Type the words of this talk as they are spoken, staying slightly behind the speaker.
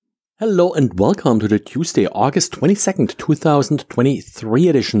Hello and welcome to the Tuesday, August 22nd, 2023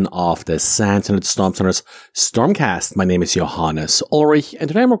 edition of the SANS and Storm Center's StormCast. My name is Johannes Ulrich and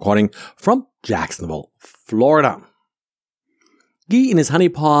today I'm recording from Jacksonville, Florida. Guy in his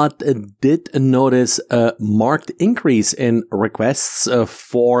honeypot did notice a marked increase in requests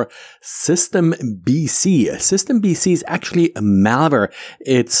for System BC. System BC is actually a malware.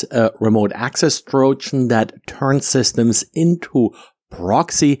 It's a remote access Trojan that turns systems into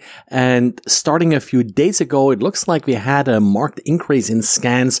proxy, and starting a few days ago, it looks like we had a marked increase in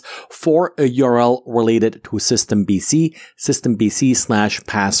scans for a URL related to systembc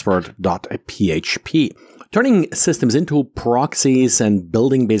 /password.php. Turning systems into proxies and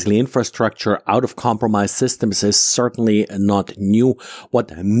building basically infrastructure out of compromised systems is certainly not new.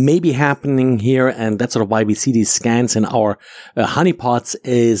 What may be happening here, and that's sort of why we see these scans in our honeypots,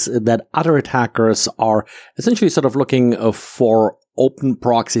 is that other attackers are essentially sort of looking for open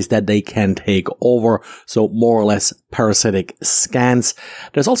proxies that they can take over, so more or less parasitic scans.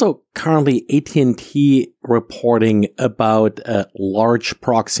 There's also currently AT&T reporting about a large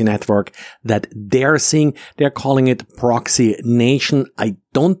proxy network that they're seeing. They're calling it Proxy Nation. I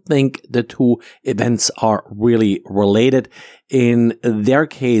don't think the two events are really related. In their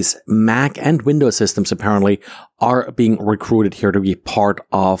case, Mac and Windows systems apparently are being recruited here to be part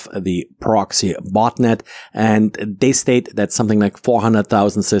of the proxy botnet. And they state that something like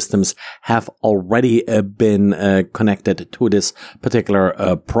 400,000 systems have already been connected to this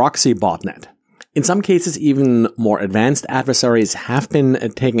particular proxy botnet. In some cases, even more advanced adversaries have been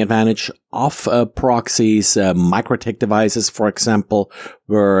taking advantage of proxies. MikroTik devices, for example,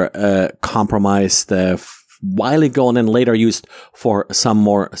 were compromised a while ago and then later used for some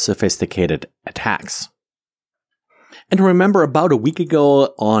more sophisticated attacks. And remember, about a week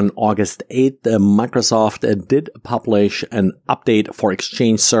ago on August 8th, Microsoft did publish an update for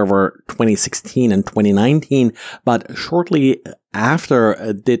Exchange Server 2016 and 2019, but shortly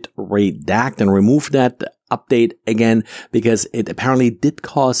after did redact and remove that update again because it apparently did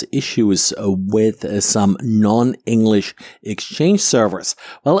cause issues with some non-English Exchange servers.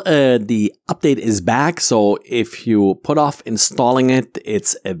 Well, the update is back, so if you put off installing it,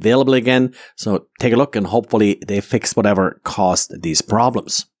 it's available again. So take a look and hopefully they fix whatever caused these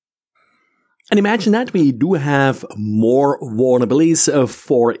problems. And imagine that we do have more vulnerabilities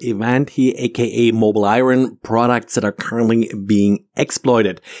for Ivanti, aka Mobile Iron, products that are currently being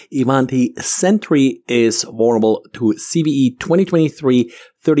exploited. Ivanti Sentry is vulnerable to CVE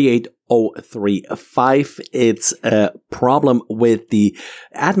 2023-38035. It's a problem with the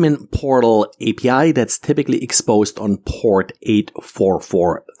admin portal API that's typically exposed on port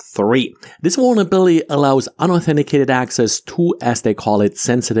 8443. This vulnerability allows unauthenticated access to, as they call it,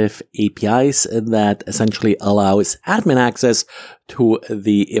 sensitive APIs that essentially allows admin access to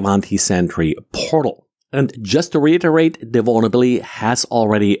the Ivanti Sentry portal. And just to reiterate, the vulnerability has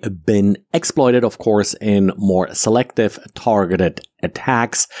already been exploited, of course, in more selective targeted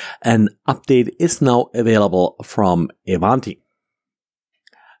attacks. An update is now available from Ivanti.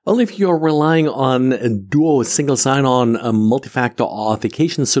 Well, if you're relying on Duo single sign-on multi-factor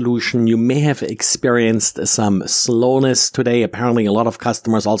authentication solution, you may have experienced some slowness today. Apparently, a lot of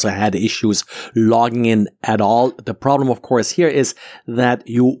customers also had issues logging in at all. The problem, of course, here is that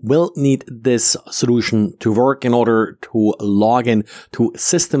you will need this solution to work in order to log in to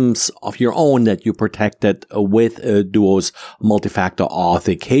systems of your own that you protected with Duo's multi-factor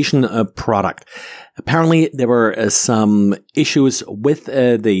authentication product. Apparently, there were some issues with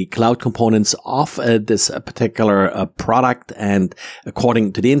the cloud components of this particular product, and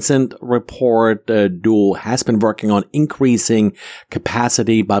according to the incident report, Duo has been working on increasing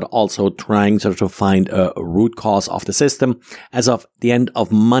capacity, but also trying to find a root cause of the system. As of the end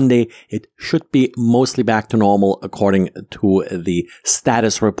of Monday, it should be mostly back to normal, according to the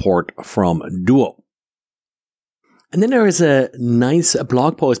status report from Duo. And then there is a nice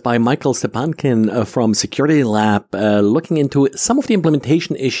blog post by Michael Stepankin from Security Lab looking into some of the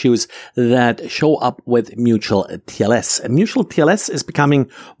implementation issues that show up with mutual TLS. Mutual TLS is becoming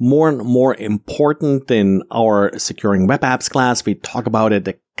more and more important in our securing web apps class. We talk about it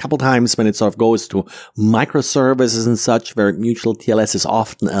a couple times when it sort of goes to microservices and such, where mutual TLS is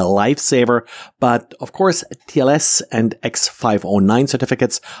often a lifesaver. But of course, TLS and X509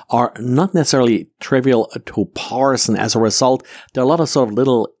 certificates are not necessarily trivial to parse. And as a result, there are a lot of sort of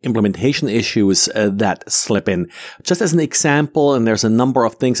little implementation issues that slip in. Just as an example, and there's a number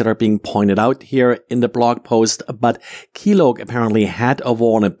of things that are being pointed out here in the blog post, but Keylog apparently had a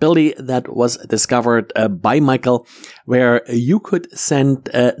vulnerability that was discovered by Michael, where you could send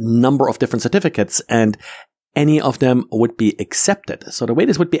a number of different certificates, and any of them would be accepted. So the way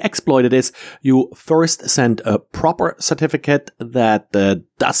this would be exploited is you first send a proper certificate that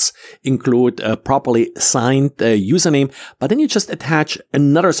does include a properly signed username, but then you just attach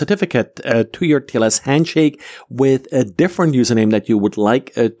another certificate to your TLS handshake with a different username that you would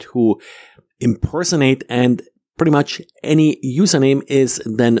like to impersonate, and pretty much any username is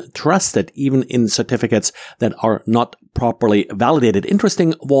then trusted, even in certificates that are not properly validated.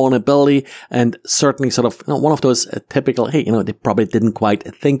 Interesting vulnerability, and certainly sort of one of those typical, hey, they probably didn't quite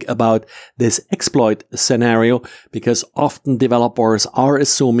think about this exploit scenario, because often developers are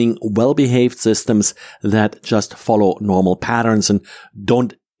assuming well-behaved systems that just follow normal patterns and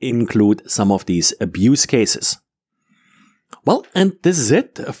don't include some of these abuse cases. Well, and this is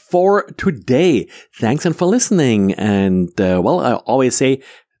it for today. Thanks and for listening. And, I always say,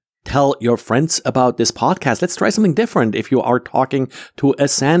 tell your friends about this podcast. Let's try something different. If you are talking to a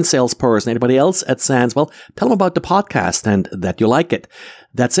SANS salesperson, anybody else at SANS, tell them about the podcast and that you like it.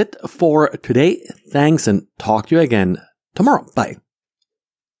 That's it for today. Thanks, and talk to you again tomorrow. Bye.